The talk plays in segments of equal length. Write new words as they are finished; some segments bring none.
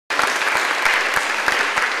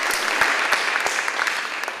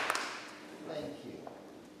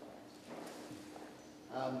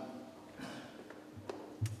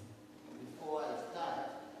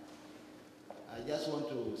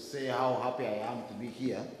happy I am to be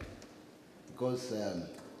here because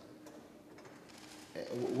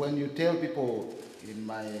when you tell people in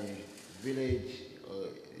my village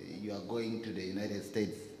you are going to the United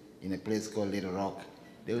States in a place called Little Rock,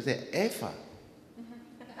 they will say, Efa.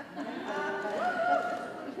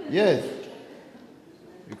 Yes,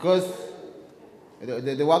 because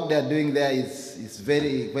the work they are doing there is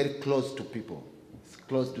very, very close to people. It's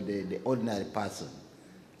close to the ordinary person.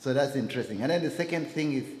 So that's interesting. And then the second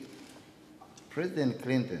thing is President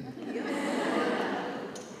Clinton.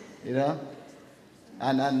 You know?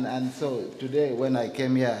 And so today when I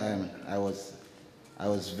came here, I was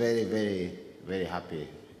very, very, very happy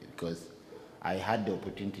because I had the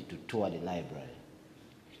opportunity to tour the library.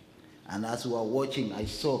 And as we were watching, I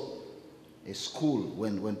saw a school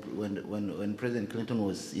when President Clinton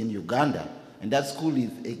was in Uganda, and that school is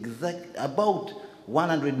about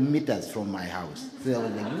 100 meters from my house. So I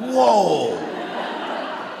was like, whoa!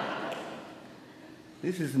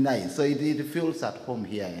 This is nice. So it feels at home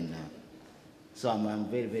here, and so I'm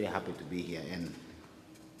very, very happy to be here.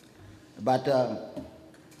 But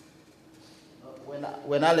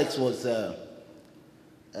when Alex was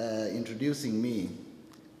introducing me,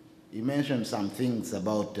 he mentioned some things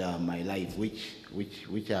about my life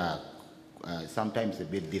which are sometimes a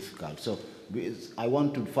bit difficult. So I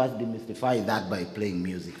want to first demystify that by playing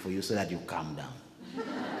music for you so that you calm down.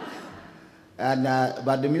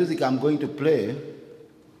 But the music I'm going to play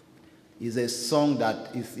is a song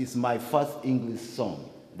that is my first English song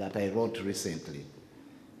that I wrote recently.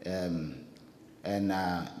 The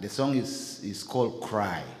song is called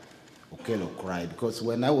Cry, Okello Cry, because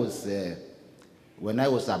when I was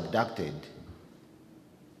abducted,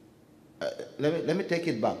 let me take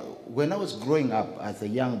it back. When I was growing up as a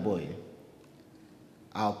young boy,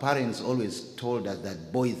 our parents always told us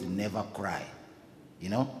that boys never cry. You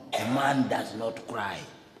know, a man does not cry.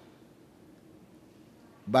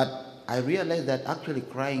 But I realized that actually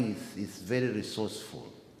crying is very resourceful,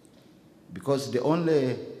 because the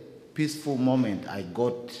only peaceful moment I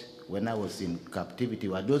got when I was in captivity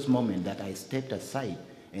were those moments that I stepped aside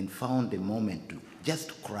and found a moment to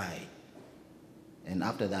just cry. And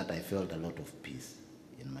after that, I felt a lot of peace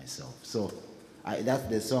in myself. So that's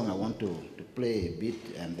the song I want to play a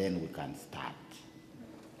bit, and then we can start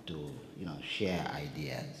to share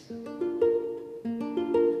ideas.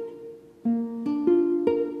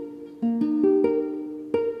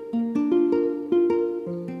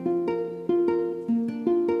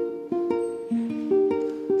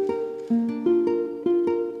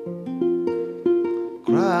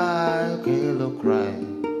 Cry, Okello, cry.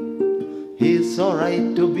 It's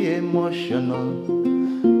alright to be emotional.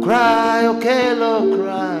 Cry, Okello,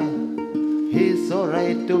 cry. It's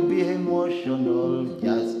alright to be emotional.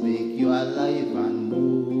 Just speak your life and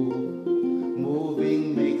move.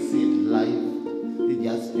 Moving makes it life.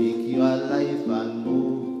 Just speak your life and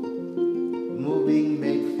move. Moving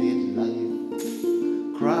makes it life.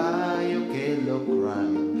 Cry, Okello,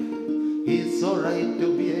 cry. It's alright to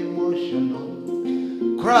be emotional.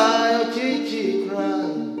 Cry, oh Chichi, cry.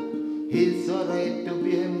 It's alright to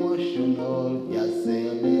be emotional. Just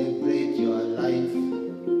celebrate your life.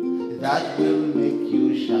 That will make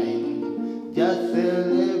you shine. Just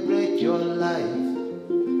celebrate your life.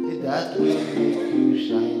 That will make you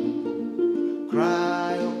shine.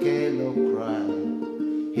 Cry, Okello, cry.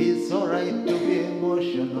 It's alright to be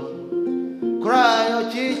emotional. Cry, oh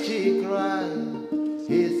Chichi, cry.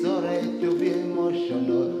 It's alright to be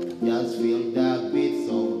emotional. Just feel the beats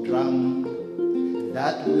of drum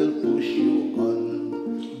that will push you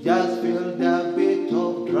on. Just feel the beat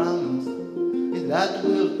of drums that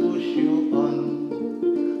will push you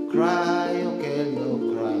on. Cry, Okello,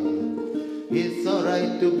 cry. It's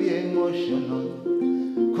alright to be emotional.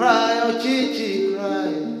 Cry, oh Chichi,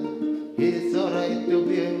 cry. It's alright to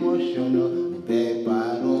be emotional.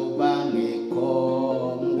 Beparo bange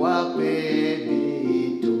kom wapebitum.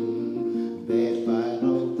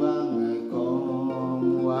 Beparo bange kom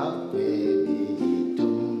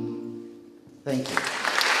wapebitum. Thank you.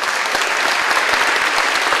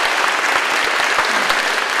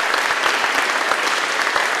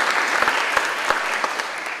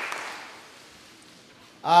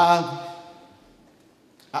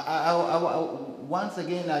 Once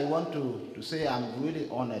again, I want to say I'm really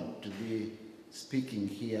honored to be speaking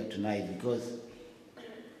here tonight, because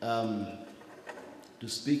to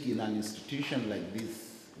speak in an institution like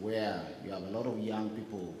this, where you have a lot of young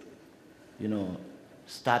people,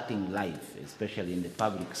 starting life, especially in the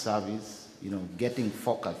public service, getting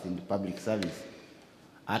focused in the public service,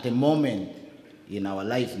 at a moment in our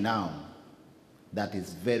life now that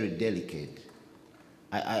is very delicate,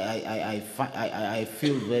 I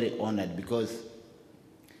feel very honored because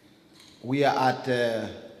we are at a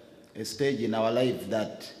stage in our life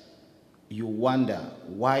that you wonder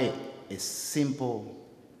why a simple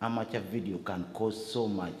amateur video can cause so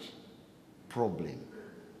much problem,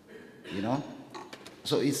 you know?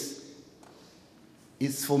 So it's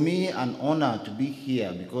for me an honor to be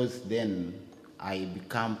here because then I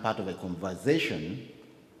become part of a conversation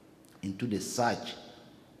into the search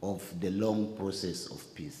of the long process of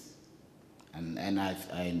peace. And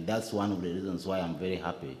that's one of the reasons why I'm very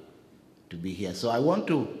happy to be here. So I want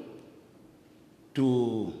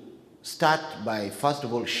to start by, first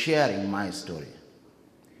of all, sharing my story.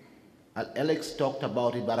 Alex talked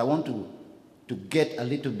about it, but I want to get a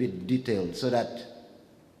little bit detailed so that,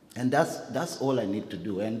 and that's all I need to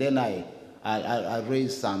do. And then I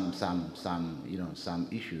raise some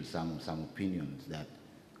issues, some opinions that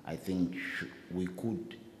I think we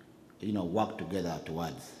could, work together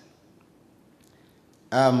towards.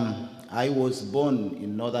 I was born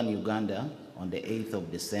in northern Uganda on the 8th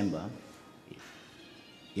of December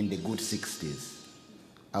in the good 60s.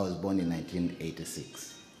 I was born in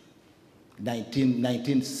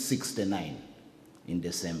 1969 in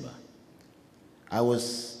December. I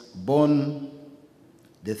was born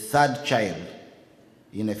the third child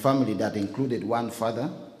in a family that included one father,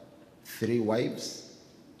 3 wives,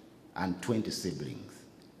 and 20 siblings.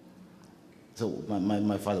 So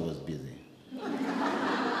my father was busy.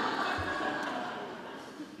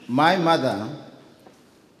 My mother,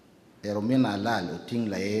 Eromina Lal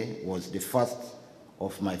Otinglae, was the first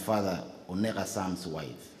of my father, Okello Sam's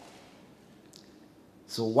wife.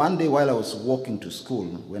 So one day while I was walking to school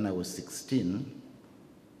when I was 16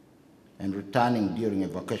 and returning during a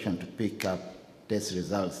vacation to pick up test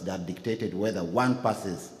results that dictated whether one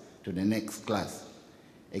passes to the next class,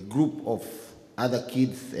 a group of other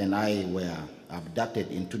kids and I were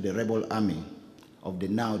abducted into the rebel army of the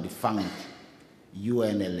now defunct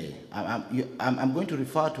UNLA. I'm going to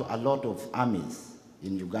refer to a lot of armies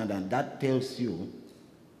in Uganda, and that tells you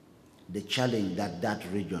the challenge that that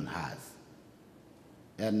region has.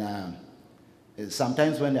 And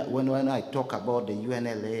sometimes when I talk about the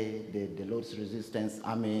UNLA, the Lord's Resistance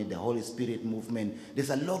Army, the Holy Spirit movement, there's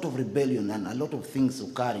a lot of rebellion and a lot of things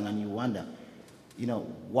occurring, and you wonder,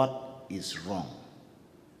 what is wrong?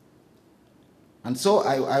 And so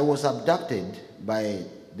I was abducted by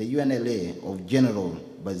the UNLA of General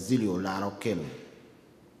Basilio Okello.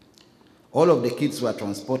 All of the kids were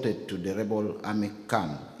transported to the rebel army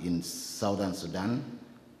camp in southern Sudan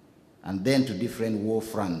and then to different war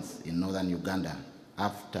fronts in northern Uganda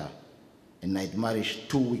after a nightmarish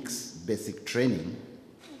 2 weeks basic training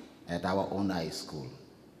at our own high school.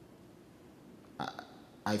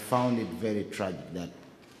 I found it very tragic that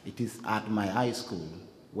it is at my high school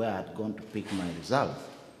where I had gone to pick my results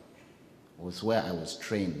was where I was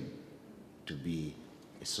trained to be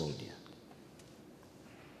a soldier.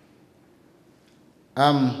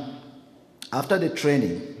 After the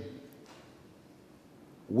training,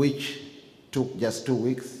 which took just 2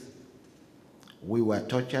 weeks, we were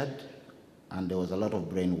tortured and there was a lot of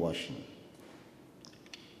brainwashing.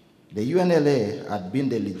 The UNLA had been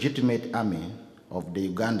the legitimate army of the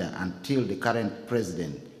Uganda until the current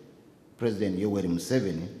President Yoweri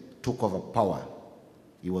Museveni, took over power.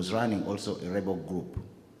 He was running also a rebel group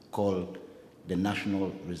called the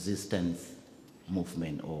National Resistance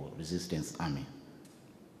Movement or Resistance Army.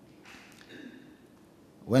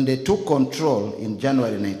 When they took control in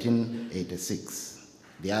January 1986,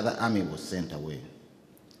 the other army was sent away.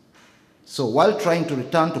 So while trying to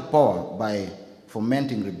return to power by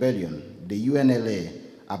fomenting rebellion, the UNLA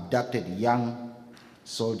abducted young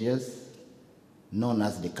soldiers known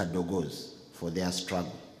as the Kadogos for their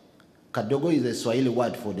struggle. Kadogo is a Swahili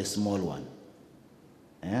word for the small one.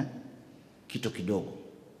 Kito kidogo.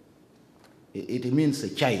 It means a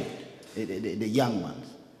child, the young ones.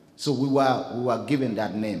 So we were given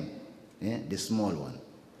that name, the small one,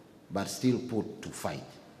 but still put to fight.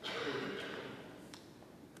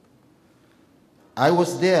 I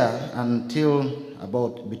was there until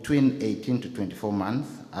about between 18 to 24 months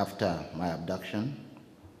after my abduction.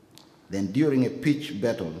 Then during a pitched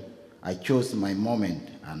battle, I chose my moment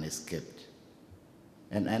and escaped.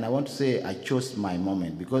 And I want to say I chose my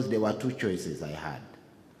moment because there were 2 choices I had.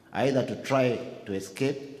 Either to try to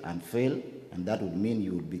escape and fail, and that would mean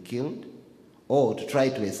you would be killed, or to try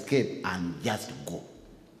to escape and just go.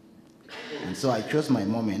 And so I chose my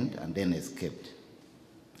moment and then escaped.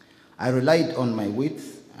 I relied on my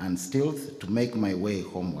wits and stealth to make my way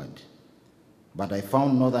homeward. But I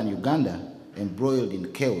found northern Uganda embroiled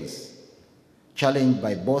in chaos, challenged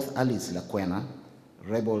by both Alice Lakwena,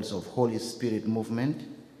 rebels of Holy Spirit movement,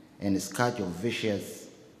 and a scourge of vicious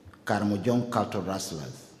Karamojong cultural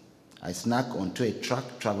rustlers. I snuck onto a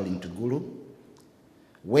truck traveling to Gulu,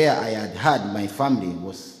 where I had heard my family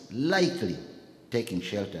was likely taking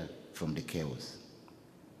shelter from the chaos.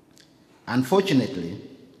 Unfortunately,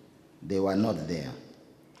 they were not there.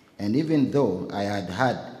 And even though I had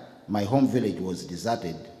heard my home village was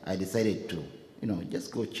deserted, I decided to,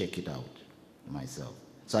 just go check it out myself.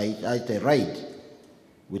 So I had a ride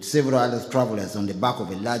with several other travelers on the back of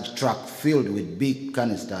a large truck filled with big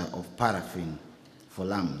canister of paraffin for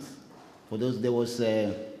lamps. For those, there was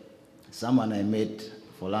someone I met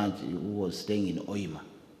for lunch who was staying in Oima.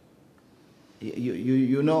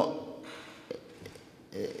 You know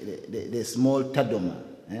the small tadoma,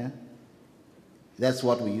 eh? That's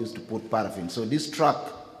what we used to put paraffin. So this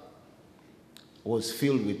truck was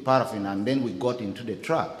filled with paraffin, and then we got into the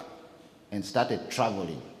truck and started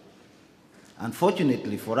traveling.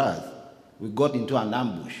 Unfortunately for us, we got into an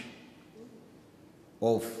ambush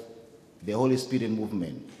of the Holy Spirit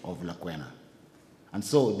movement of Lakwena. And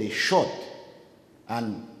so they shot,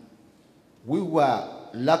 and we were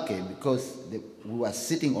lucky because we were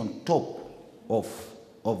sitting on top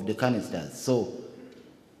of the canisters. So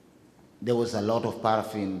there was a lot of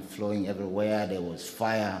paraffin flowing everywhere, there was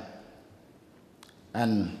fire,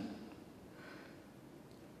 and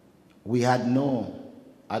we had no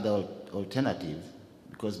other alternative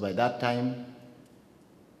because by that time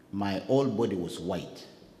my whole body was white,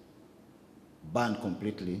 burned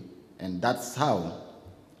completely, and that's how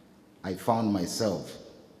I found myself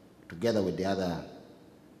together with the other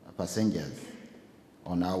passengers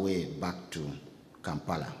on our way back to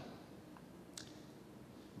Kampala.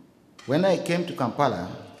 When I came to Kampala,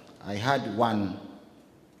 I had one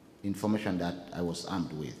information that I was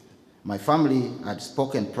armed with. My family had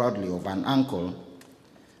spoken proudly of an uncle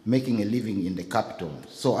making a living in the capital.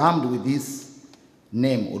 So armed with his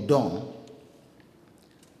name, Odong,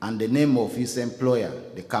 and the name of his employer,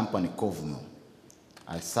 the company Kovumo,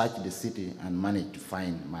 I searched the city and managed to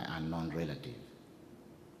find my unknown relative.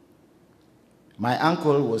 My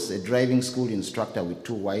uncle was a driving school instructor with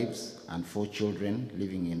 2 wives and 4 children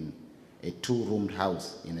living in a 2-roomed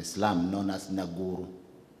house in a slum known as Naguru.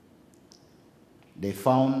 They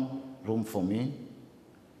found room for me,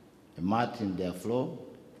 a mat in their floor,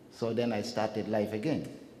 so then I started life again.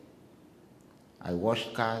 I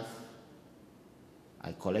washed cars,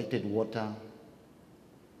 I collected water,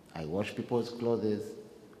 I washed people's clothes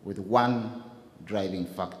with one driving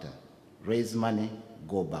factor: raise money,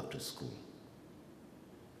 go back to school.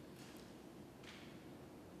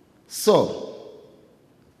 So,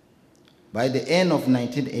 by the end of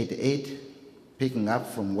 1988, picking up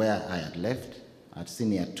from where I had left at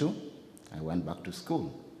Senior 2, I went back to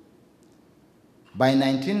school. By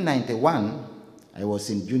 1991, I was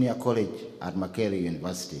in junior college at Makerere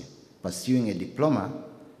University, pursuing a diploma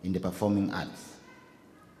in the performing arts.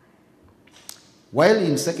 While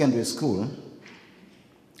in secondary school,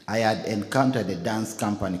 I had encountered a dance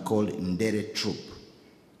company called Ndere Troupe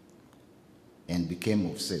and became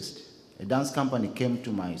obsessed. A dance company came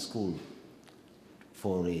to my school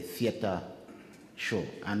for a theater show,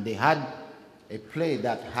 and they had a play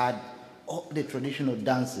that had all the traditional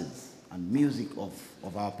dances and music of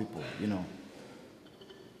our people,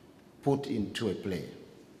 put into a play.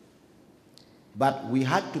 But we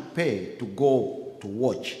had to pay to go to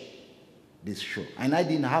watch this show. And I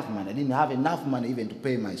didn't have money. I didn't have enough money even to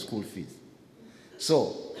pay my school fees.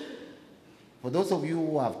 So, for those of you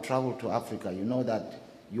who have traveled to Africa, you know that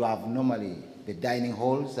you have normally the dining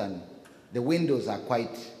halls, and the windows are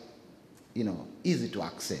quite, easy to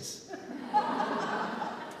access.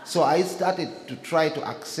 So I started to try to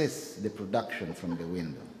access the production from the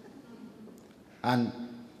window. And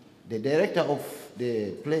the director of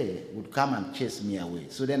the play would come and chase me away.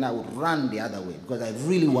 So then I would run the other way because I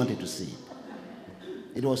really wanted to see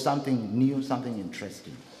it. It was something new, something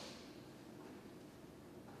interesting.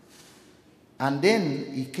 And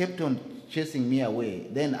then he kept on chasing me away.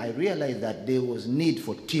 Then I realized that there was need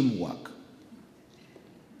for teamwork.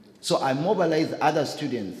 So I mobilized other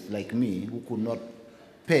students like me who could not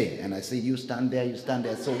pay. And I said, you stand there, you stand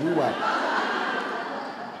there. So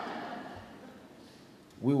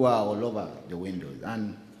we were all over the windows.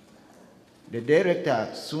 And the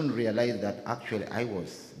director soon realized that actually I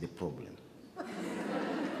was the problem.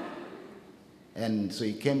 And so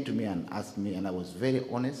he came to me and asked me, and I was very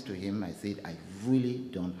honest to him. I said, I really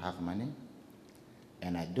don't have money,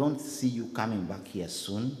 and I don't see you coming back here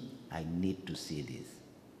soon. I need to see this.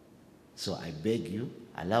 So I beg you,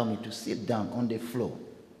 allow me to sit down on the floor,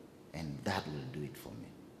 and that will do it for me.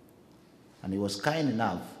 And he was kind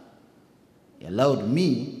enough He allowed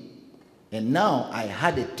me, and now I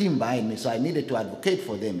had a team behind me, so I needed to advocate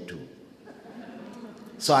for them too.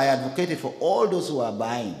 So I advocated for all those who were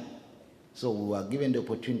behind. So we were given the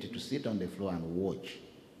opportunity to sit on the floor and watch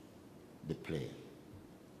the play.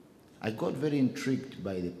 I got very intrigued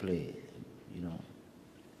by the play, you know,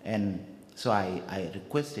 and so I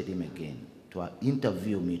requested him again to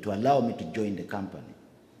interview me, to allow me to join the company,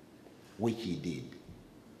 which he did.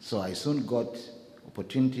 So I soon got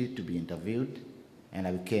opportunity to be interviewed, and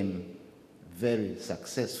I became very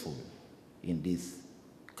successful in this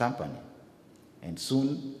company. And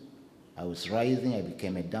soon I was rising, I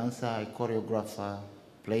became a dancer, a choreographer,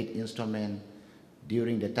 played instrument.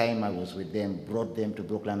 During the time I was with them, brought them to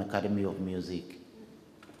Brooklyn Academy of Music,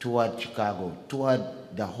 toured Chicago, toured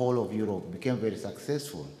the whole of Europe, became very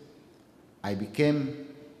successful. I became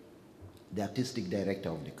the artistic director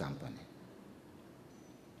of the company.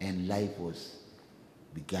 And life was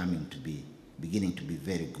beginning to be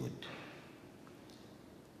very good.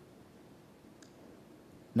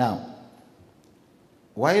 Now,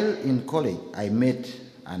 while in college, I met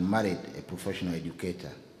and married a professional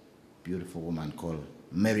educator, beautiful woman called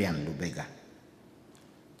Marian Lubega.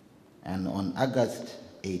 And on August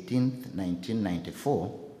 18th,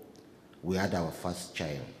 1994, we had our first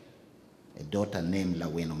child, a daughter named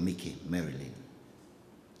Lawenomiki Marilyn.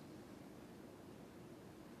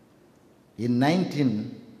 In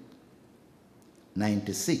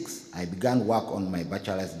 1996, I began work on my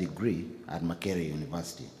bachelor's degree at Makerere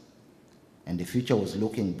University, and the future was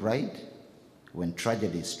looking bright when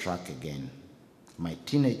tragedy struck again. My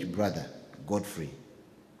teenage brother, Godfrey,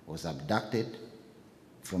 was abducted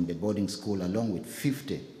from the boarding school along with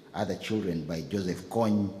 50 other children by Joseph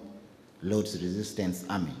Kony, Lord's Resistance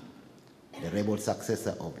Army, the rebel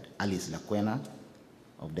successor of Alice Lakwena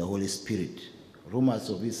of the Holy Spirit. Rumors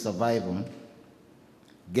of his survival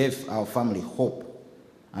gave our family hope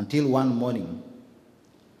until one morning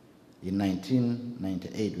in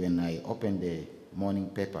 1998 when I opened the morning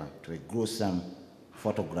paper to a gruesome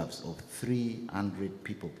photographs of 300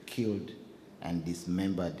 people killed and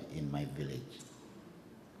dismembered in my village.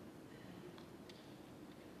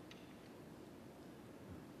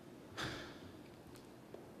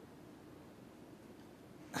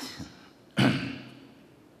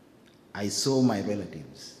 I saw my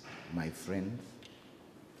relatives, my friends,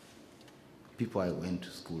 people I went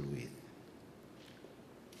to school with,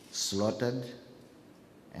 slaughtered,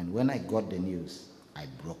 and when I got the news, I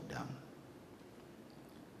broke down.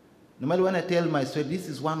 Normally when I tell my story, this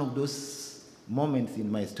is one of those moments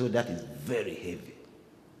in my story that is very heavy.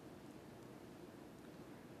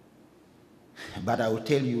 But I will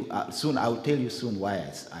tell you soon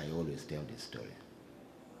why I always tell this story.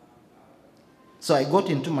 So I got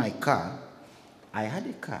into my car. I had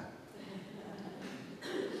a car.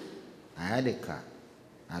 I had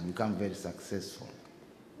become very successful.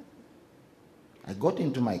 I got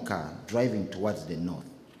into my car driving towards the north,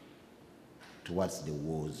 towards the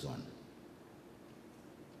war zone.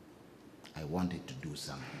 I wanted to do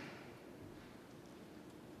something.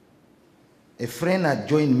 A friend had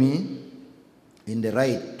joined me in the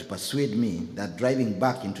ride to persuade me that driving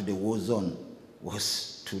back into the war zone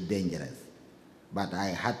was too dangerous. But I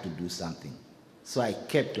had to do something. So I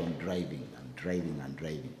kept on driving and driving and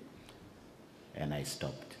driving. And I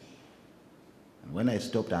stopped. And when I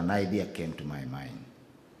stopped, an idea came to my mind.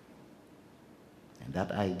 And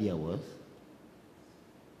that idea was,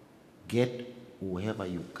 get whoever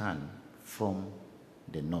you can from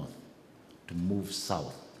the north to move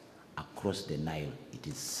south across the Nile. It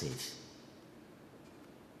is safe.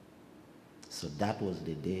 So that was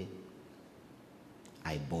the day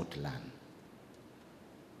I bought land.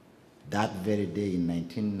 That very day in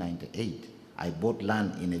 1998, I bought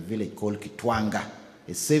land in a village called Kitwanga,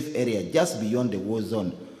 a safe area just beyond the war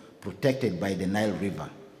zone, protected by the Nile River.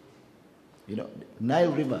 You know,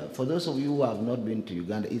 Nile River, for those of you who have not been to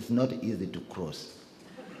Uganda, it's not easy to cross.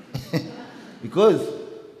 Because,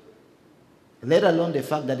 let alone the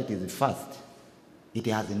fact that it is fast, it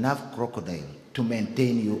has enough crocodile to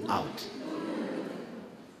maintain you out.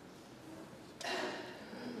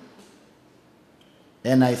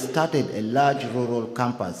 And I started a large rural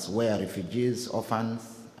campus where refugees, orphans,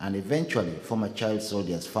 and eventually former child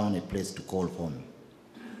soldiers found a place to call home.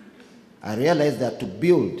 I realized that to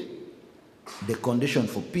build the condition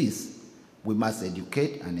for peace, we must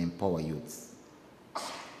educate and empower youths.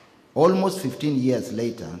 Almost 15 years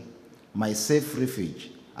later, my safe refuge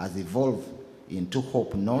has evolved into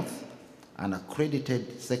Hope North, an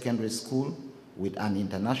accredited secondary school with an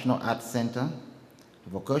international arts center,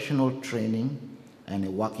 vocational training, and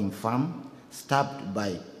a working farm, staffed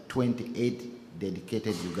by 28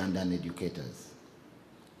 dedicated Ugandan educators.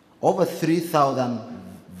 Over 3,000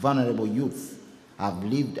 vulnerable youths have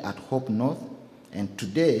lived at Hope North, and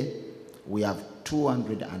today we have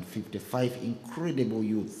 255 incredible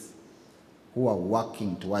youths who are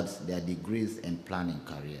working towards their degrees and planning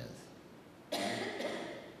careers.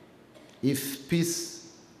 If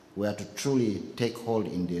peace were to truly take hold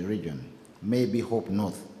in the region, maybe Hope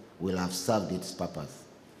North will have served its purpose.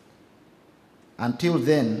 Until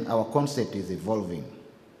then, our concept is evolving.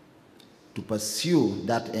 To pursue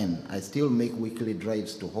that end, I still make weekly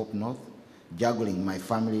drives to Hope North, juggling my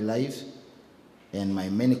family life and my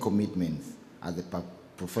many commitments as a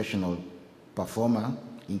professional performer,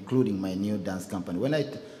 including my new dance company. When I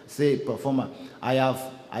say performer,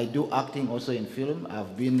 I do acting also in film.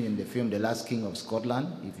 I've been in the film The Last King of Scotland,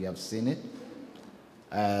 if you have seen it.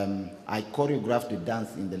 I choreographed the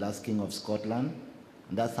dance in The Last King of Scotland,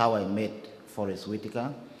 and that's how I met Forrest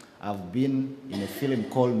Whitaker. I've been in a film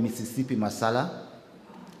called Mississippi Masala.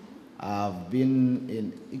 I've been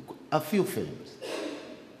in a few films.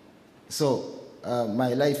 So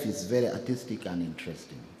my life is very artistic and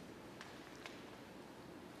interesting.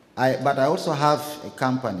 But I also have a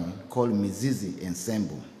company called Mizizi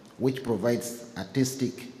Ensemble, which provides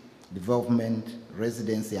artistic development,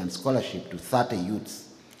 residency, and scholarship to 30 youths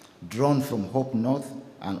drawn from Hope North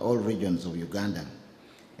and all regions of Uganda,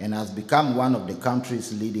 and has become one of the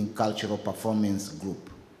country's leading cultural performance group,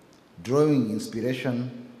 drawing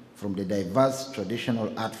inspiration from the diverse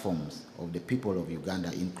traditional art forms of the people of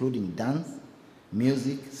Uganda, including dance,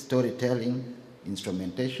 music, storytelling,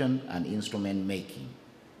 instrumentation, and instrument making.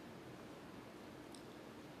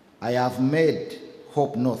 I have made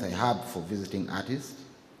Hope North a hub for visiting artists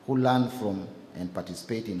who learn from and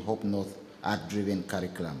participate in Hope North art-driven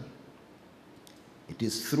curriculum. It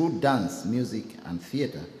is through dance, music, and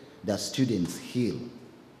theater that students heal.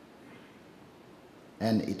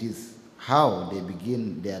 And it is how they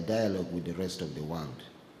begin their dialogue with the rest of the world.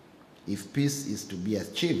 If peace is to be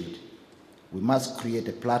achieved, we must create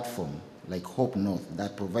a platform like Hope North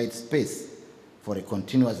that provides space for a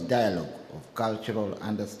continuous dialogue of cultural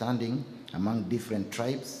understanding among different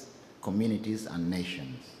tribes, communities, and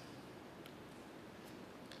nations.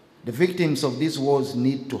 The victims of these wars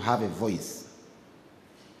need to have a voice.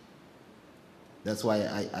 That's why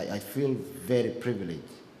I feel very privileged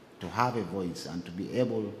to have a voice and to be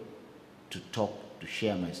able to talk, to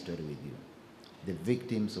share my story with you. The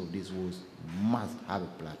victims of these wars must have a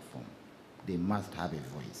platform. They must have a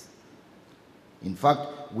voice. In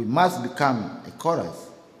fact, we must become a chorus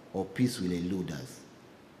or peace will elude us.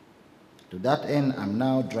 To that end, I'm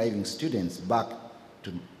now driving students back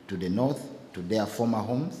to the north, to their former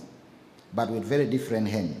homes, but with very different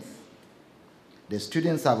hands. The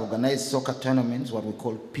students have organized soccer tournaments, what we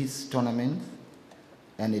call peace tournaments,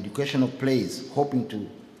 and educational plays, hoping to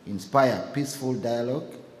inspire peaceful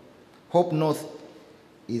dialogue. Hope North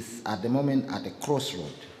is at the moment at a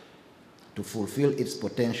crossroad. To fulfill its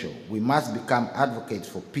potential, we must become advocates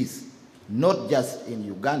for peace, not just in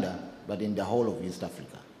Uganda, but in the whole of East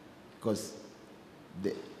Africa. Because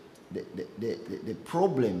the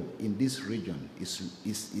problem in this region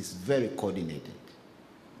is very coordinated.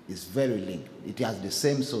 It's very linked. It has the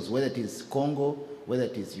same source, whether it is Congo, whether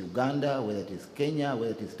it is Uganda, whether it is Kenya,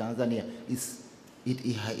 whether it is Tanzania.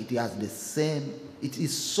 It has the same, it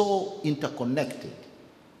is so interconnected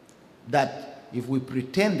that if we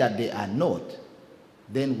pretend that they are not,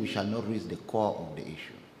 then we shall not reach the core of the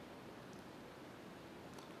issue.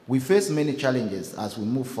 We face many challenges as we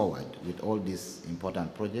move forward with all these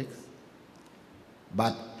important projects,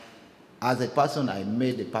 but as a person, I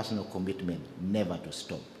made a personal commitment never to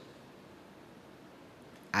stop.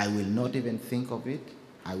 I will not even think of it,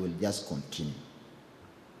 I will just continue.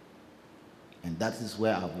 And that is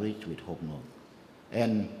where I've reached with Hope North.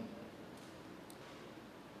 And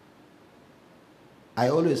I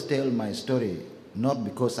always tell my story not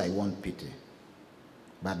because I want pity,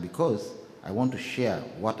 but because I want to share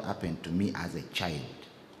what happened to me as a child.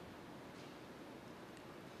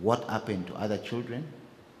 What happened to other children,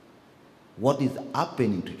 what is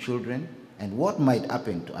happening to children, and what might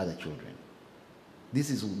happen to other children. This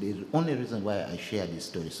is the only reason why I share this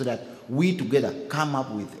story, so that we together come up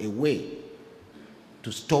with a way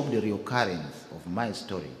to stop the reoccurrence of my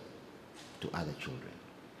story to other children.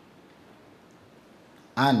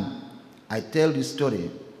 And I tell this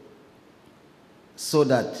story so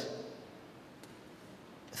that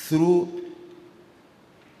we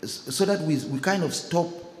kind of stop,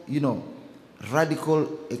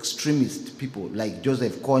 radical extremist people like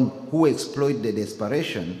Joseph Kony, who exploit the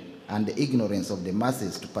desperation and the ignorance of the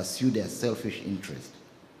masses to pursue their selfish interest,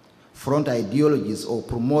 front ideologies, or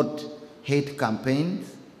promote hate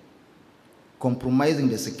campaigns, compromising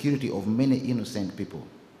the security of many innocent people.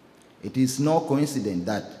 It is no coincidence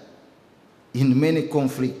that in many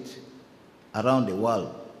conflicts around the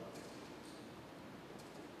world,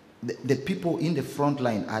 the people in the front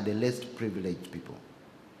line are the less privileged people,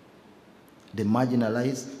 the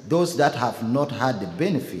marginalized, those that have not had the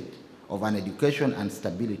benefit of an education and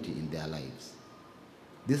stability in their lives.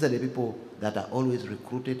 These are the people that are always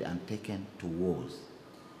recruited and taken to wars.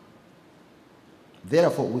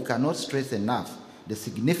 Therefore, we cannot stress enough the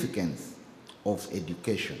significance of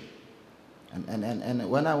education. And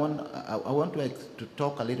when I want to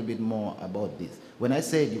talk a little bit more about this. When I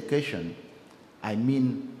say education, I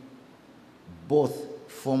mean both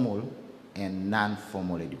formal and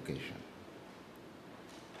non-formal education.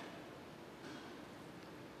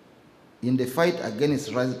 In the fight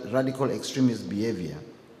against radical extremist behavior,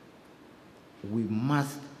 we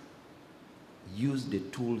must use the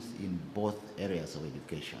tools in both areas of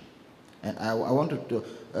education. And I want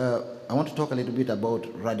to talk a little bit about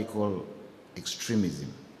radical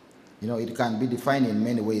extremism. You know, it can be defined in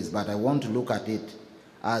many ways, but I want to look at it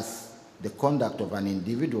as the conduct of an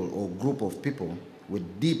individual or group of people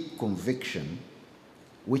with deep conviction,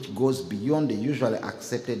 which goes beyond the usually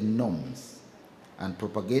accepted norms and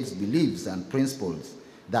propagates beliefs and principles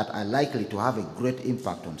that are likely to have a great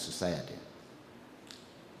impact on society.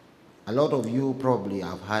 A lot of you probably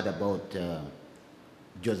have heard about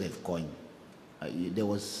Joseph Kony. There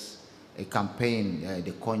was a campaign,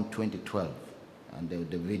 the Kony 2012, and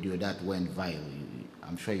the video that went viral.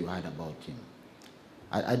 I'm sure you heard about him.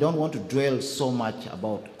 I don't want to dwell so much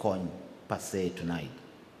about Kony per se tonight,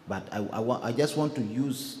 but I just want to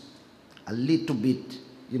use a little bit,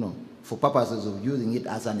 you know, for purposes of using it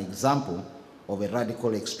as an example of a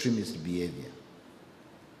radical extremist behavior.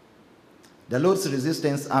 The Lord's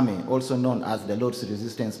Resistance Army, also known as the Lord's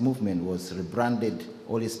Resistance Movement, was rebranded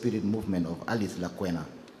Holy Spirit Movement of Alice Lakwena.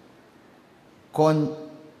 Kony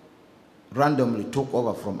randomly took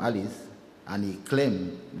over from Alice, and he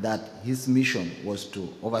claimed that his mission was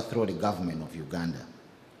to overthrow the government of Uganda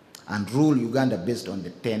and rule Uganda based on the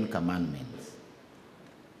 10 Commandments.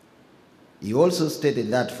 He also stated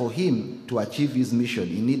that for him to achieve his mission,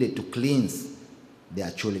 he needed to cleanse the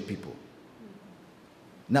Acholi people.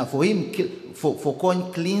 Now, for him, for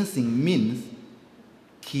Kony, cleansing means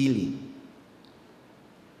killing.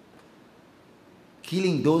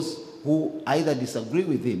 Killing those who either disagree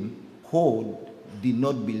with him or did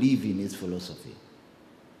not believe in his philosophy.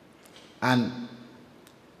 And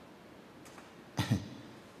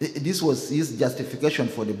this was his justification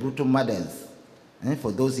for the brutal murders,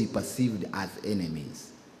 for those he perceived as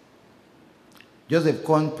enemies. Joseph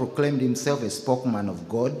Kony proclaimed himself a spokesman of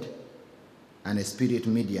God and a spirit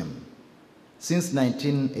medium. Since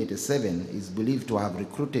 1987, he is believed to have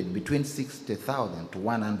recruited between 60,000 to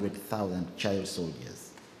 100,000 child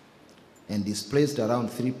soldiers and displaced around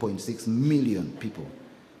 3.6 million people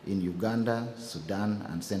in Uganda, Sudan,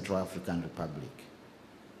 and Central African Republic.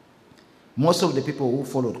 Most of the people who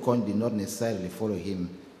followed Kony did not necessarily follow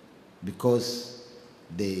him because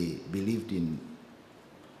they believed in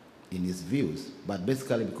his views, but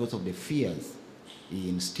basically because of the fears he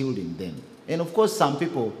instilled in them. And of course, some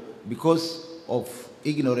people, because of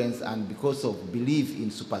ignorance and because of belief in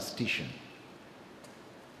superstition.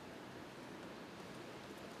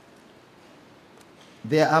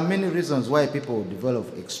 There are many reasons why people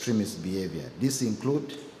develop extremist behavior. These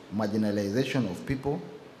include marginalization of people,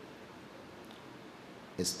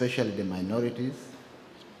 especially the minorities,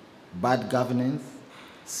 bad governance,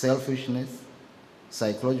 selfishness,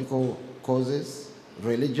 psychological causes,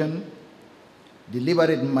 religion,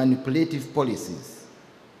 deliberate manipulative policies.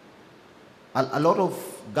 A lot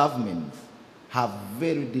of governments have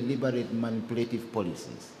very deliberate manipulative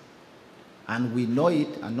policies, and we know it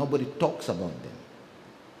and nobody talks about them.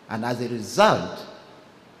 And as a result,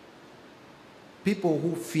 people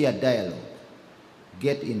who fear dialogue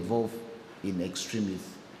get involved in extremist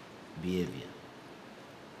behavior.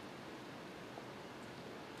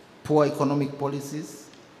 Poor economic policies,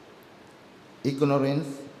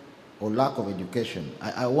 ignorance, or lack of education.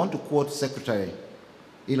 I want to quote Secretary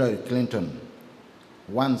Hillary Clinton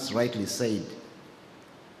once rightly said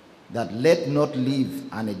that let not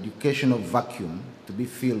leave an educational vacuum to be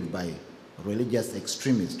filled by religious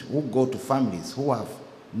extremists who go to families who have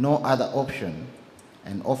no other option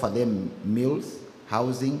and offer them meals,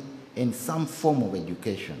 housing, and some form of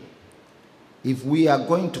education. If we are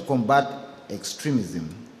going to combat extremism,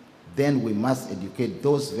 then we must educate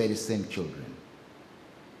those very same children.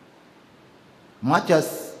 Much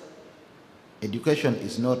as education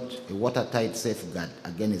is not a watertight safeguard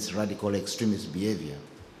against radical extremist behavior,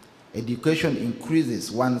 Education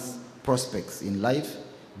increases one's prospects in life,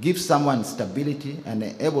 gives someone stability, and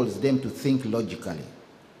enables them to think logically.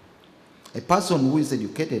 A person who is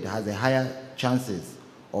educated has a higher chances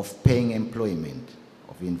of paying employment,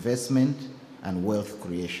 of investment, and wealth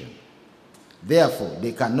creation. Therefore,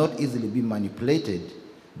 they cannot easily be manipulated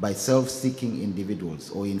by self-seeking individuals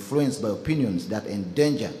or influenced by opinions that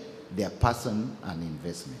endanger their person and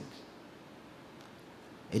investment.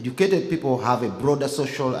 Educated people have a broader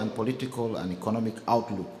social and political and economic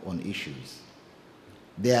outlook on issues.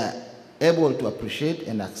 They are able to appreciate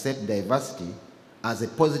and accept diversity as a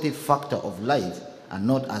positive factor of life and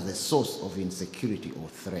not as a source of insecurity or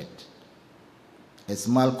threat. As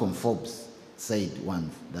Malcolm Forbes said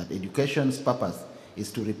once, that education's purpose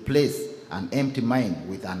is to replace an empty mind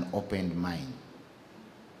with an opened mind.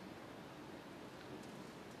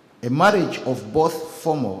 A marriage of both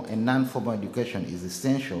formal and non-formal education is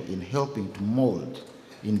essential in helping to mold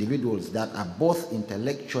individuals that are both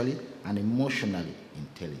intellectually and emotionally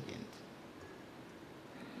intelligent.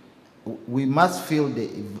 We must fill the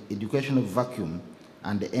educational vacuum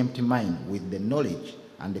and the empty mind with the knowledge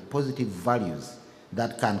and the positive values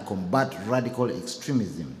that can combat radical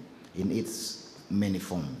extremism in its many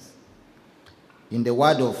forms. In the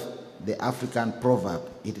word of the African proverb,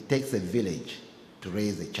 it takes a village to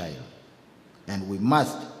raise a child. And we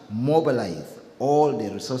must mobilize all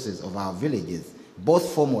the resources of our villages, both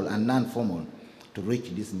formal and non-formal, to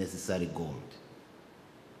reach this necessary goal.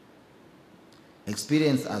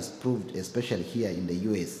 Experience has proved, especially here in the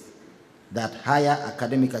US, that higher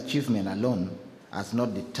academic achievement alone has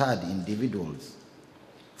not deterred individuals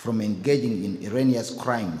from engaging in erroneous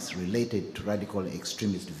crimes related to radical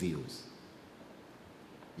extremist views.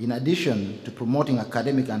 In addition to promoting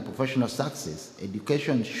academic and professional success,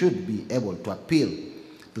 education should be able to appeal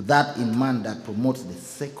to that in man that promotes the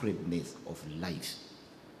sacredness of life.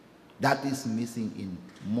 That is missing in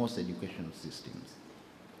most educational systems.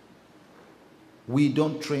 We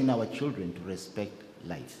don't train our children to respect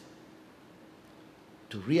life,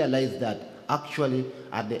 to realize that actually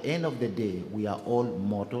at the end of the day we are all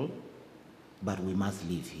mortal, but we must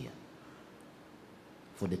live here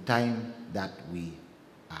for the time that we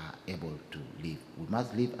are able to live. We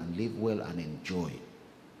must live and live well and enjoy.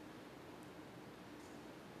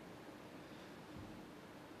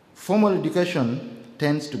 Formal education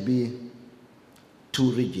tends to be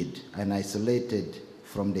too rigid and isolated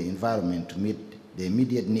from the environment to meet the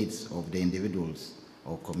immediate needs of the individuals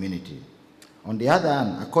or community. On the other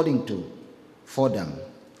hand, according to Fordham,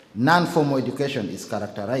 non-formal education is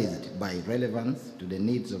characterized by relevance to the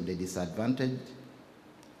needs of the disadvantaged,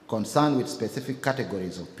 concern with specific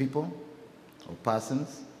categories of people or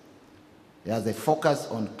persons. There is a focus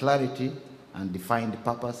on clarity and defined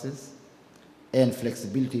purposes and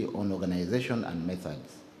flexibility on organization and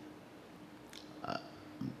methods.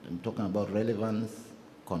 I'm talking about relevance,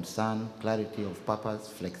 concern, clarity of purpose,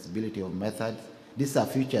 flexibility of methods. These are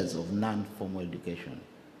features of non-formal education,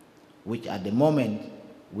 which at the moment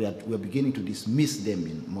we are beginning to dismiss them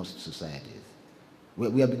in most societies.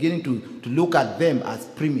 We are beginning to look at them as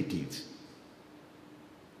primitive.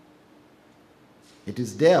 It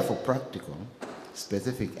is therefore practical,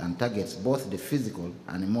 specific, and targets both the physical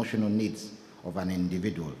and emotional needs of an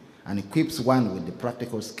individual and equips one with the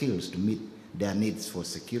practical skills to meet their needs for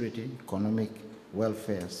security, economic,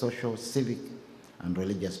 welfare, social, civic, and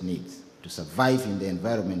religious needs, to survive in the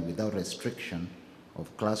environment without restriction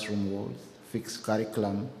of classroom walls, fixed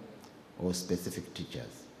curriculum, or specific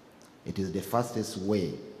teachers. It is the fastest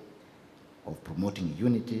way of promoting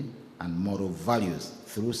unity and moral values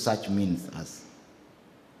through such means as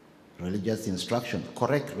religious instruction,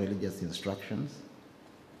 correct religious instructions,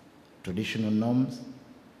 traditional norms,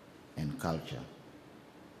 and culture.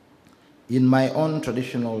 In my own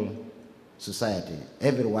traditional society,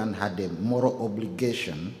 everyone had a moral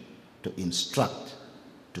obligation to instruct,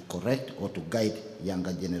 to correct, or to guide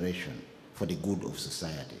younger generation for the good of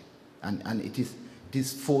society. And it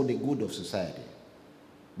is for the good of society.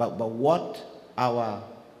 But what our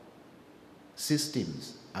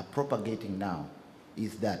systems are propagating now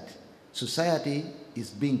is that society is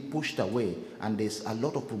being pushed away and there's a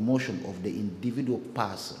lot of promotion of the individual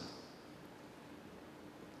person.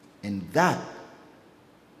 And that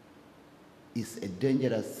is a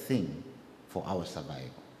dangerous thing for our survival.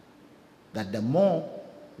 That the more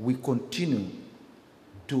we continue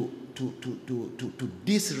to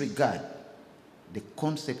disregard the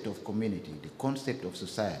concept of community, the concept of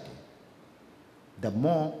society, the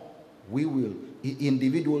more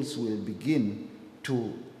individuals will begin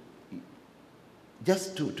to,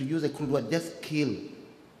 just to use a crude word, just kill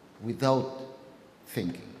without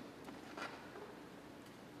thinking.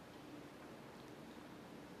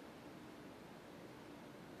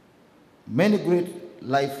 Many great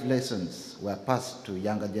life lessons were passed to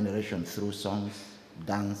younger generations through songs,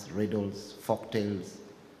 dance, riddles, folk tales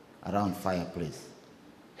around fireplace.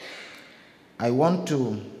 I want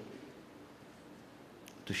to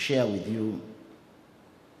share with you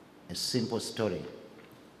a simple story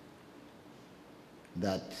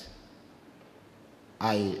that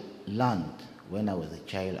I learned when I was a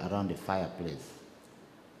child around a fireplace.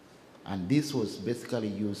 And this was basically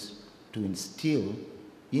used to instill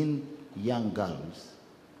in young girls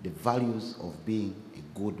the values of being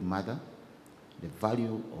a good mother, the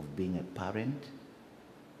value of being a parent,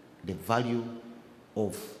 the value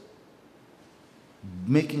of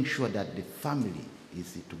making sure that the family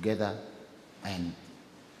is together and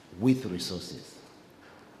with resources.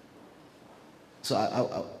 So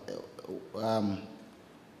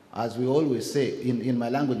as we always say, in my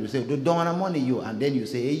language, we say, don't want to money you, and then you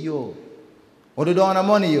say, hey yo, or don't want to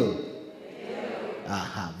money you.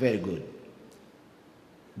 Aha, very good.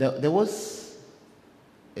 There was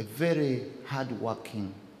a very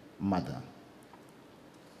hard-working mother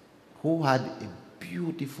who had a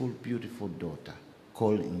beautiful, beautiful daughter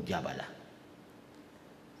called Njabala.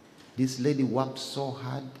 This lady worked so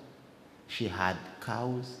hard. She had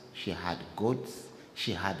cows, she had goats,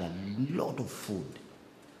 she had a lot of food.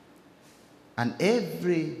 And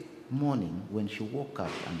every morning when she woke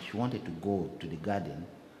up and she wanted to go to the garden,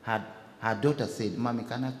 her daughter said, Mommy,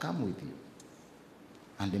 can I come with you?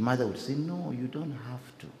 And the mother would say, no, you don't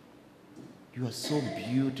have to. You are so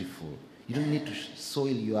beautiful. You don't need to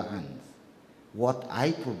soil your hands. What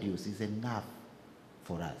I produce is enough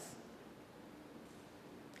for us.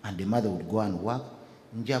 And the mother would go and work.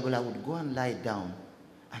 Njabala would go and lie down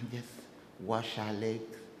and just wash her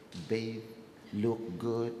legs, bathe, look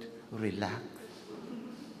good, relax.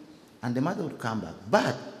 And the mother would come back.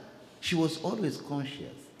 But she was always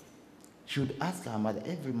conscious. She would ask her mother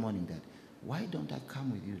every morning that, why don't I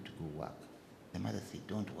come with you to go work? The mother said,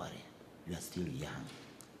 don't worry. You are still young.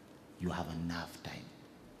 You have enough time.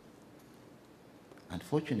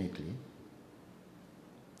 Unfortunately,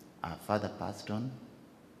 our father passed on,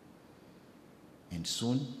 and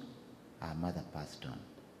soon our mother passed on,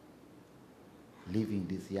 leaving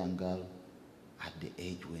this young girl at the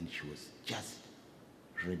age when she was just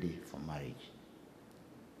ready for marriage.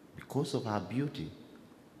 Because of her beauty,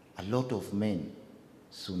 a lot of men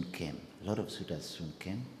soon came. A lot of suitors soon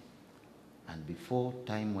came. And before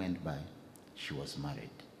time went by, she was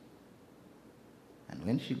married. And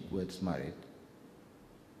when she was married,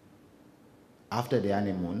 after the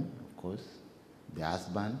honeymoon, of course, the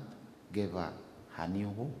husband gave her her new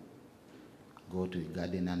hoe. Go to the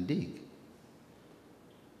garden and dig.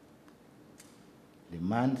 The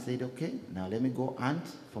man said, okay, now let me go hunt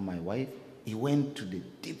for my wife. He went to the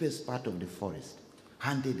deepest part of the forest,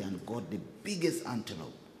 hunted and got the biggest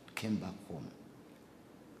antelope, came back home,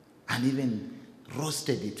 and even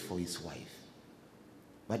roasted it for his wife.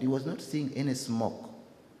 But he was not seeing any smoke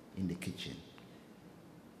in the kitchen.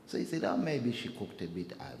 So he said, oh, maybe she cooked a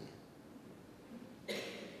bit earlier.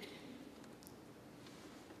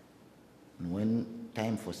 And when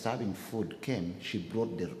time for serving food came, she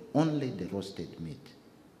brought only the roasted meat.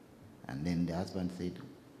 And then the husband said,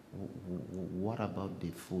 what about the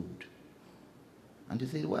food? And he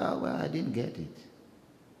said, well, I didn't get it.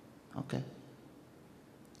 Okay.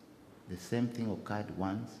 The same thing occurred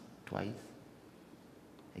once, twice,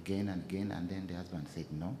 again and again, and then the husband said,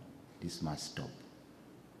 no, this must stop.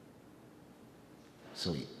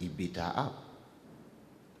 So he beat her up.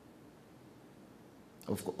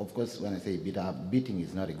 Of course, when I say beat her up, beating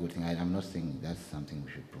is not a good thing. I'm not saying that's something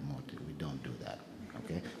we should promote. We don't do that,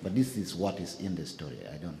 okay? But this is what is in the story.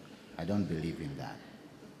 I don't believe in that.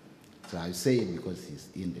 So I say it because it's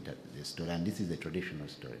in the story, and this is the traditional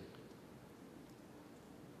story.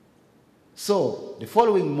 So the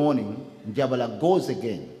following morning, Njabala goes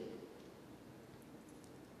again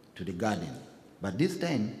to the garden. But this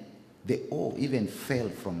time, the hoe even fell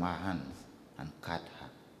from her hands and cut her.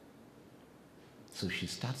 So she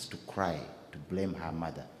starts to cry, to blame her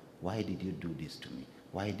mother. Why did you do this to me?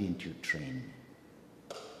 Why didn't you train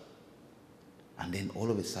me? And then all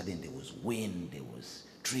of a sudden there was wind, there was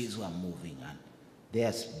trees were moving, and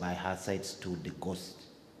there by her side stood the ghost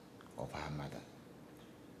of her mother.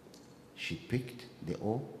 She picked the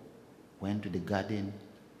hoe, went to the garden,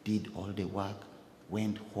 did all the work,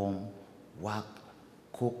 went home, worked,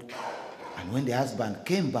 cooked, and when the husband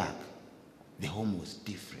came back, the home was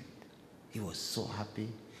different. He was so happy,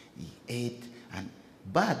 he ate,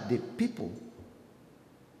 but the people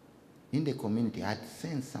in the community had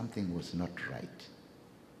sensed something was not right.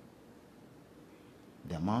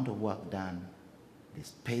 The amount of work done, the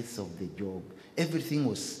space of the job. Everything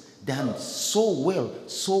was done so well,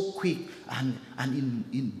 so quick, and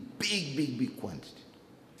in big quantity.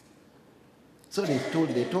 So they told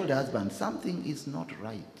the husband, something is not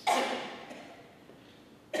right.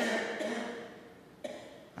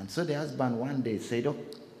 And so the husband one day said, oh,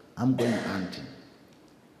 I'm going hunting.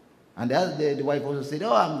 And the wife also said,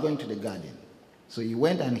 oh, I'm going to the garden. So he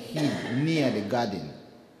went and hid near the garden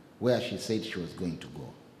where she said she was going to go.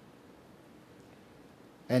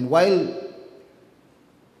 And while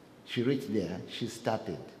she reached there, she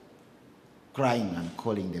started crying and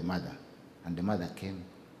calling the mother. And the mother came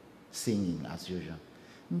singing as usual.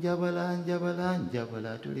 Njabala, njabala,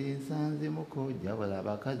 njabala, tulinsanze muko, njabala,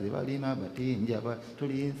 bakazi balima bati, njabala,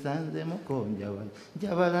 tulinsanze muko, njabala,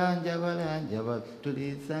 njabala, njabala, njabala,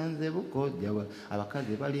 tulinsanze muko, njabala,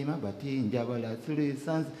 abakazi balima bati, njabala,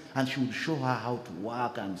 tulinsanze. And she would show her how to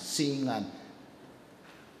work and sing,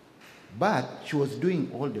 but she was doing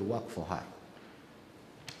all the work for her.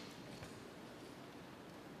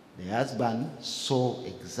 The husband saw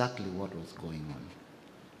exactly what was going on.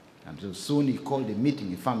 And so soon he called a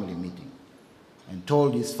meeting, a family meeting, and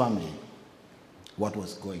told his family what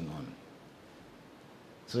was going on.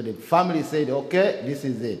 So the family said, okay, this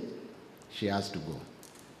is it. She has to go.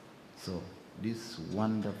 So this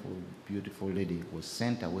wonderful, beautiful lady was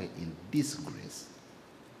sent away in disgrace.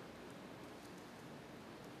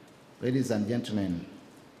 Ladies and gentlemen,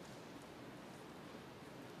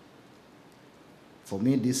 for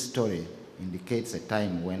me, this story indicates a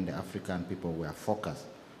time when the African people were focused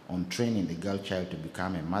on training the girl child to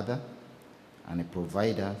become a mother and a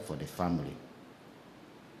provider for the family.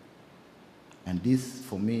 And this,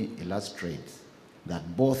 for me, illustrates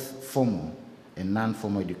that both formal and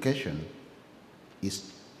non-formal education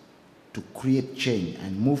is to create change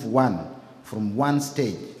and move one from one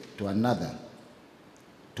stage to another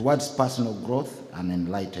towards personal growth and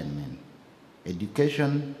enlightenment.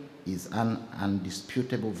 Education is an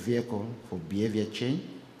undisputable vehicle for behavior change.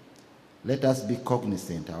 Let us be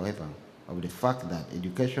cognizant, however, of the fact that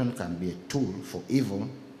education can be a tool for evil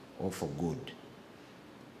or for good.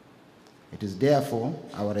 It is therefore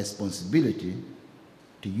our responsibility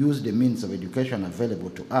to use the means of education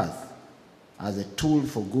available to us as a tool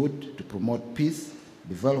for good to promote peace,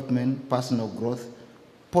 development, personal growth,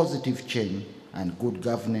 positive change, and good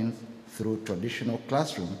governance through traditional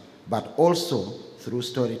classroom, but also through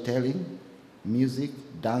storytelling, music,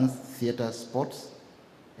 dance, theater, sports,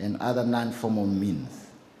 and other non-formal means.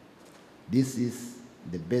 This is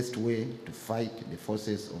the best way to fight the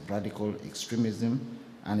forces of radical extremism,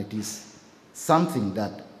 and it is something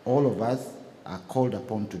that all of us are called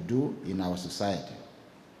upon to do in our society.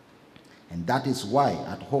 And that is why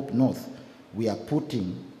at Hope North we are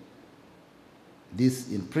putting this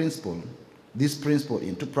principle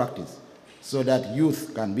into practice so that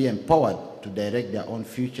youth can be empowered to direct their own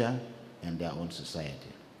future and their own society.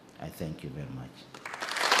 I thank you very much.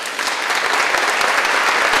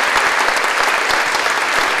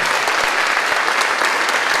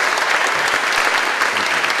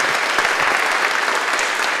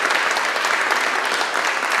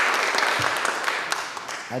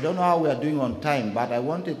 I don't know how we are doing on time, but I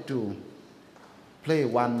wanted to play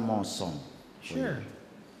one more song. Sure.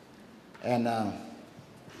 And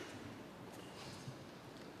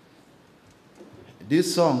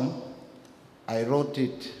this song, I wrote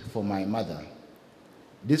it for my mother.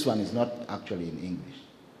 This one is not actually in English.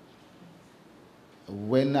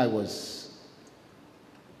 When I was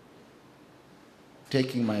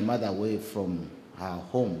taking my mother away from her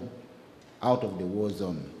home, out of the war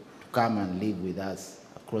zone, to come and live with us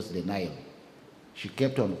across the Nile, she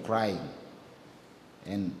kept on crying.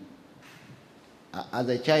 And as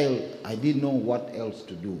a child, I didn't know what else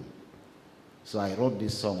to do. So I wrote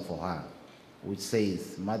this song for her, which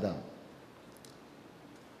says, Mother,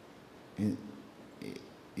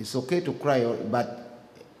 it's okay to cry, but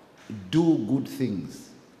do good things,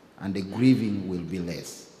 and the grieving will be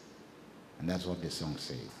less. And that's what the song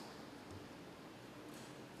says.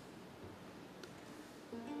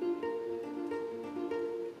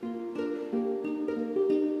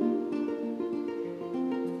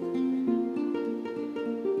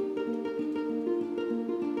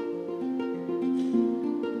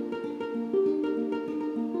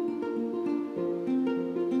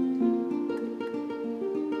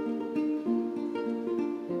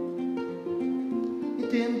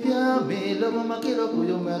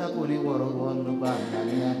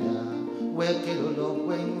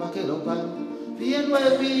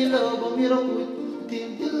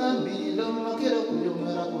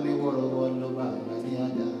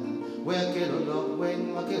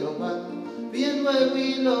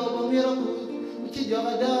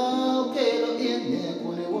 Chijogada, Okello in,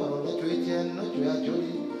 Kuni Woro, the Twitchen, no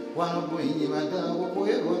Chuacholi, one of Winnie Madame,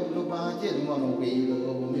 Poero, Lubanti, Mono Wheel,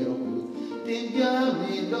 Miracle. Tinja,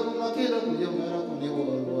 me, Love Makelo, Yomara, Kuni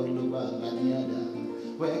Woro, Luban, Maniada,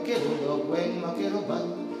 where Kello, when Makelo Ban,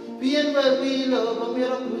 Pien, where we love,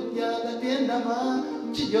 Miracle, the Tiendama,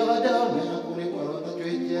 Chijogada, Kuni Woro, the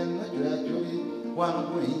Twitchen, no Chuacholi, one of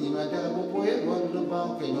Winnie Madame, Poero,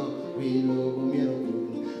 Lubanti, we love Miracle.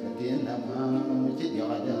 Tienda mama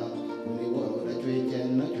chijada kuni woro da twechen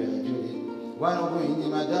na twejuli wana kuinyi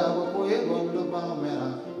madawo koye gollo bamera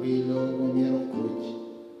we logo mero coach.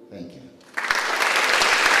 Thank you.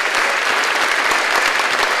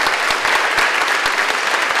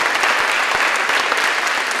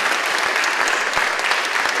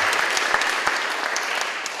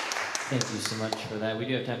 Thank you so much for that. We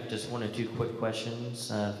do have time for just one or two quick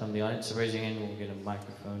questions from the audience. So raise your hand, we'll get a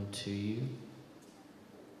microphone to you.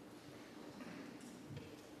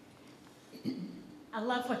 I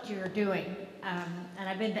love what you're doing, and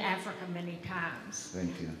I've been to Africa many times.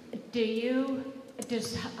 Thank you.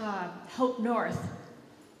 Does Hope North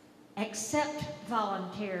accept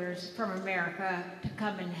volunteers from America to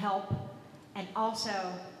come and help? And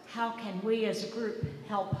also, how can we as a group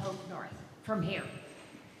help Hope North from here?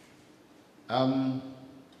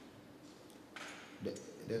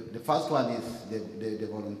 The first one is the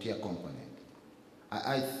volunteer component.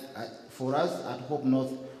 For us at Hope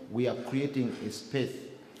North, we are creating a space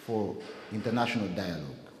for international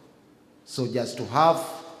dialogue. So just to have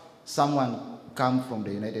someone come from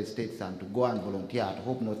the United States and to go and volunteer at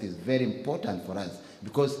Hope North is very important for us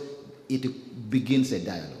because it begins a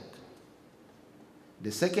dialogue.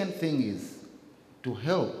 The second thing is to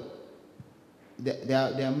help.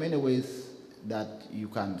 There are many ways that you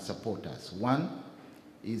can support us. One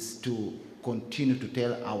is to continue to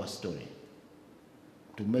tell our story,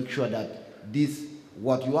 to make sure that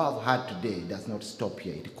what you have heard today does not stop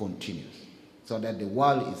here, it continues, so that the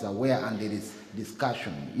world is aware and there is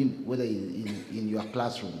discussion, whether in your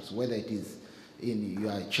classrooms, whether it is in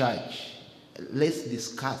your church. Let's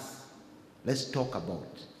discuss, let's talk about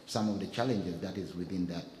some of the challenges that is within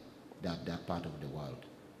that part of the world.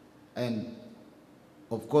 And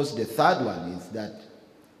of course, the third one is that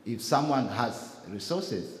if someone has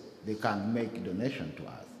resources, they can make a donation to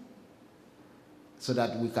us so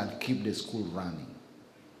that we can keep the school running.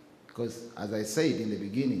 Because as I said in the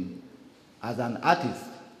beginning, as an artist,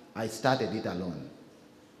 I started it alone.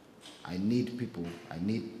 I need people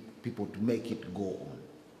to make it go on.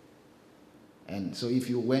 And so if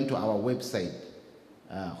you went to our website,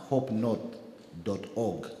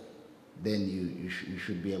 hopenot.org, then you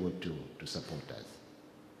should be able to support us.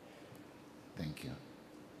 Thank you.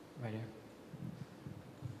 Right here.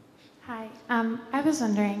 Hi, I was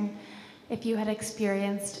wondering if you had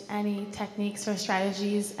experienced any techniques or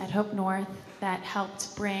strategies at Hope North that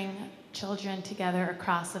helped bring children together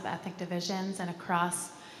across of ethnic divisions and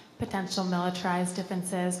across potential militarized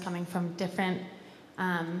differences coming from different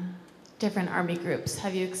army groups.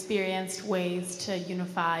 Have you experienced ways to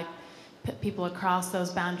unify people across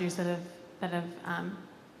those boundaries that have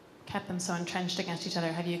kept them so entrenched against each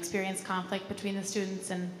other? Have you experienced conflict between the students,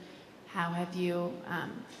 and how have you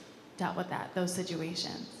dealt with those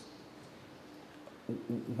situations?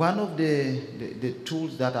 One of the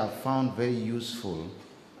tools that I found very useful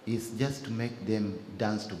is just to make them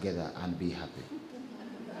dance together and be happy.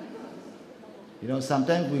 You know,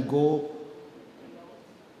 sometimes we go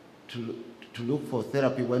to look for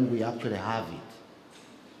therapy when we actually have it.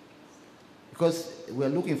 Because we're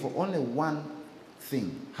looking for only one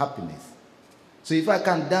thing, happiness. So if I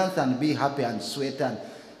can dance and be happy and sweat and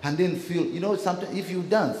then feel, you know, sometimes if you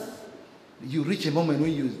dance, you reach a moment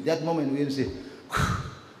when you say,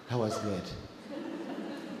 that was good.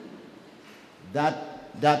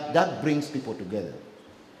 That brings people together.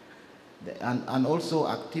 And also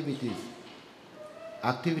activities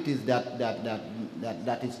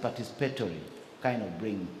that is participatory kind of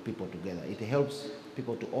bring people together. It helps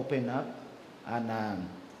people to open up and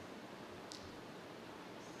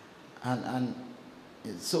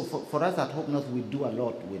so for us at Hope North, we do a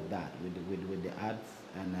lot with that, with the arts,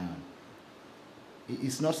 and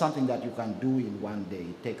it's not something that you can do in one day.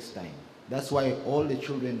 It takes time. That's why all the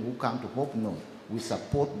children who come to Hope North, we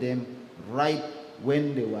support them right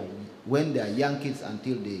when they are young kids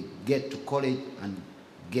until they get to college and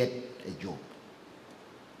get a job.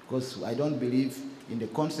 Because I don't believe in the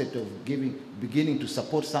concept of beginning to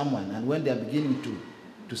support someone, and when they are beginning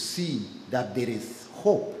to see that there is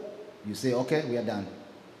hope, you say, okay, we are done.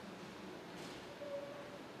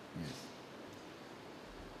 Yes.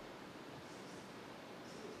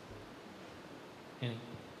 Any?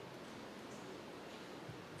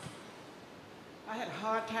 I had a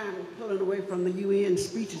hard time pulling away from the UN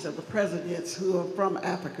speeches of the presidents who are from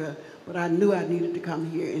Africa, but I knew I needed to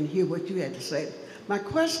come here and hear what you had to say. My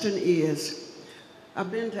question is,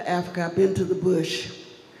 I've been to Africa, I've been to the bush,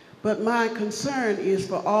 but my concern is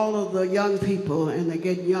for all of the young people, and they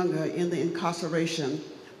get younger, in the incarceration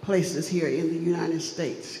places here in the United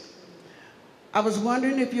States. I was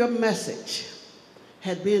wondering if your message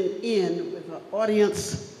had been in with an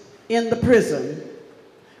audience in the prison,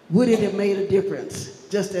 would it have made a difference,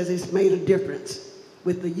 just as it's made a difference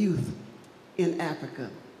with the youth in Africa?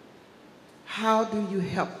 How do you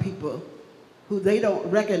help people who they don't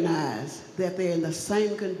recognize that they're in the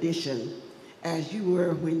same condition as you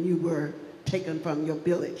were when you were taken from your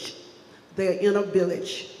village? They're in a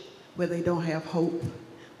village where they don't have hope.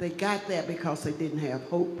 They got there because they didn't have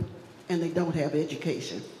hope, and they don't have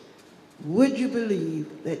education. Would you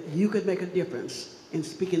believe that you could make a difference in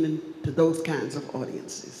speaking to those kinds of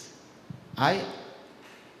audiences? I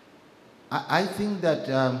think that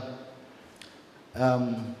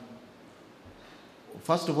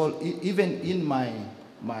first of all, even in my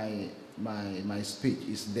speech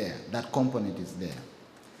is there, that component is there,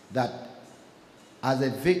 that as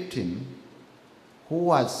a victim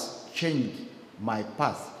who has changed my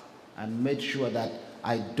past and made sure that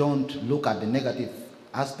I don't look at the negative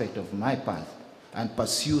aspect of my past and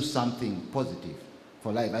pursue something positive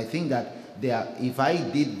for life. I think that if I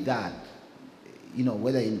did that, you know,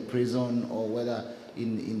 whether in prison or whether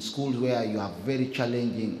in schools where you have very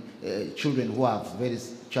challenging children who have very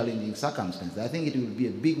challenging circumstances, I think it will be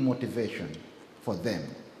a big motivation for them.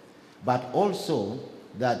 But also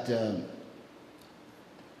that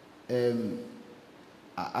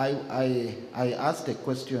I asked a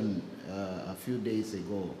question a few days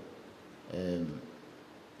ago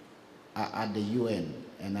at the UN,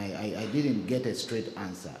 and I didn't get a straight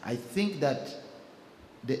answer. I think that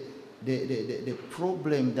the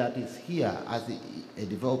problem that is here as a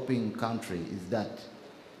developing country is that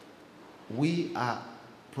we are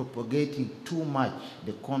propagating too much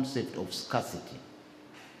the concept of scarcity.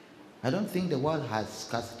 I don't think the world has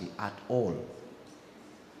scarcity at all.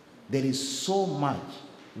 There is so much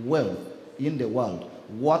wealth in the world.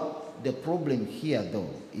 What the problem here,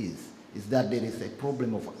 though, is that there is a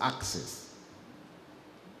problem of access.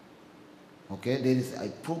 Okay? There is a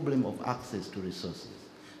problem of access to resources.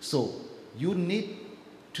 So you need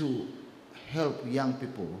to help young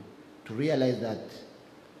people to realize that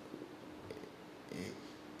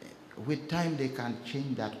with time they can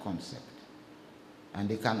change that concept. And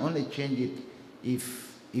they can only change it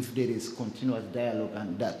if there is continuous dialogue,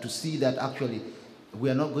 and that to see that actually we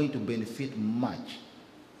are not going to benefit much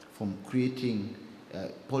from creating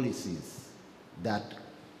policies that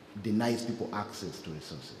denies people access to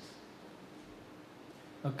resources.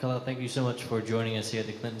 Okello, thank you so much for joining us here at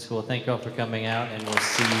the Clinton School. Thank you all for coming out, and we'll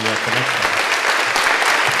see you at the next one.